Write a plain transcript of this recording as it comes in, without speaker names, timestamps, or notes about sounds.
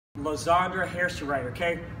Lazandra hair striator,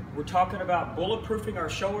 okay? We're talking about bulletproofing our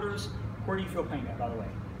shoulders. Where do you feel pain at, by the way?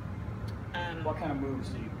 What kind of moves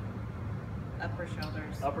do you? Upper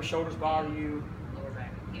shoulders. Upper shoulders bother you? Lower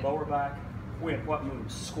back. Yeah. Lower back. With what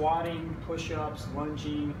moves? Squatting, push-ups,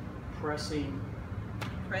 lunging, pressing.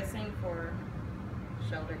 Pressing for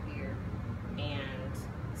shoulder here and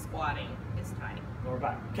squatting is tight. Lower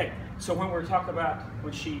back. Okay, so when we're talking about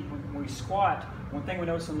when we squat, one thing we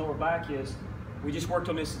notice in lower back is, we just worked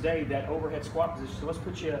on this today, that overhead squat position. So let's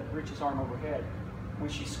put Rich's arm overhead. When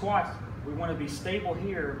she squats, we want to be stable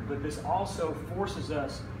here, but this also forces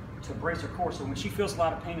us to brace our core. So when she feels a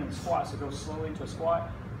lot of pain in the squat, so goes slowly into a squat,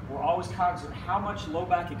 we're always cognizant how much low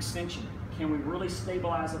back extension can we really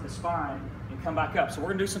stabilize at the spine and come back up. So we're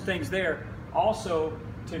going to do some things there. Also,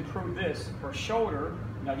 to improve this, for shoulder,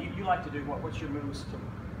 now you like to do what? What's your moves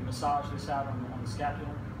to massage this out on the scapula?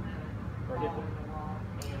 Or hip?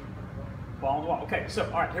 Ball on the wall. Okay, so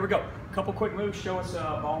all right, here we go. A couple quick moves. Show us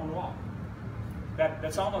ball on the wall.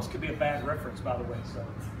 That's almost could be a bad reference, by the way. So,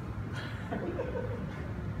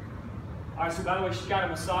 all right. So by the way, she's got a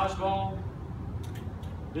massage ball.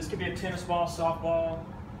 This could be a tennis ball, softball.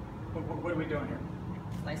 What are we doing here?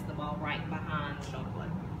 Place the ball right behind the shoulder blade.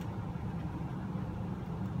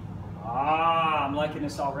 Ah, I'm liking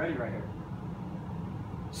this already right here.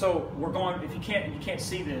 So we're going. If you can't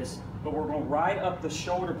see this, but we're going right up the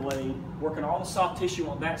shoulder blade, working all the soft tissue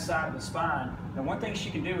on that side of the spine. And one thing she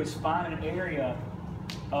can do is find an area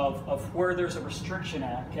of where there's a restriction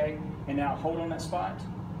at, okay? And now hold on that spot,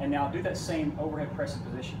 and now do that same overhead pressing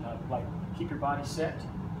position. Like keep your body set,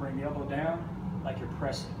 bring the elbow down, like you're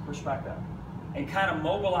pressing, push back up. And kind of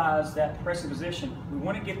mobilize that pressing position. We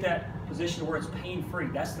want to get that position where it's pain-free.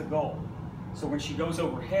 That's the goal. So when she goes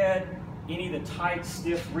overhead, any of the tight,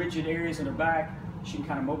 stiff, rigid areas in her back, she can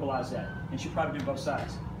kind of mobilize that, and she'll probably do both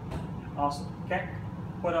sides. Awesome. Okay.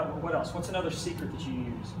 What else? What's another secret that you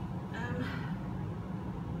use?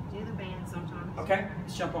 Do the band sometimes. Okay.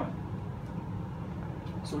 Let's jump on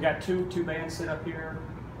it. So we got two bands set up here.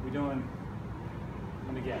 We're doing.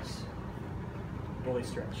 Let me guess. Bully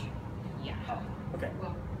stretch. Yeah. Oh, okay.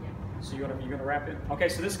 Well, yeah. So you're gonna wrap it. Okay.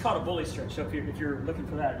 So this is called a bully stretch. So if you're looking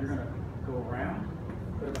for that, you're gonna go around,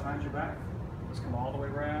 put it behind your back. Let's come all the way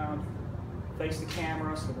around. Face the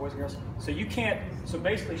camera, so the boys and girls. So you can't, so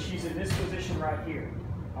basically she's in this position right here,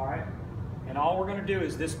 all right? And all we're gonna do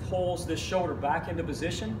is this pulls this shoulder back into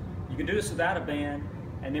position. You can do this without a band,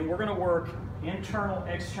 and then we're gonna work internal,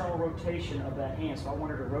 external rotation of that hand. So I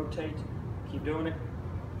want her to rotate, keep doing it,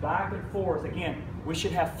 back and forth. Again, we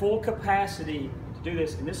should have full capacity to do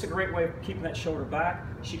this, and this is a great way of keeping that shoulder back.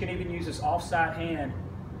 She can even use this offside hand,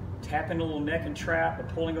 tapping a little neck and trap, or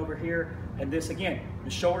pulling over here. And this again, the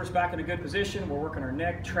shoulder's back in a good position. We're working our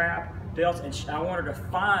neck, trap, delts, and I want her to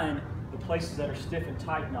find the places that are stiff and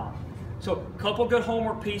tight now. So a couple good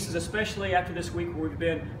homework pieces, especially after this week where we've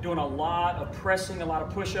been doing a lot of pressing, a lot of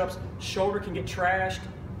push-ups. Shoulder can get trashed.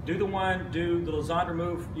 Do the Lazandra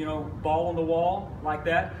move, ball on the wall like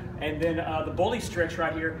that. And then the bully stretch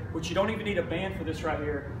right here, which you don't even need a band for this right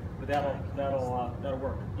here, but that'll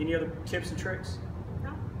work. Any other tips and tricks?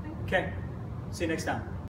 No. Okay. See you next time.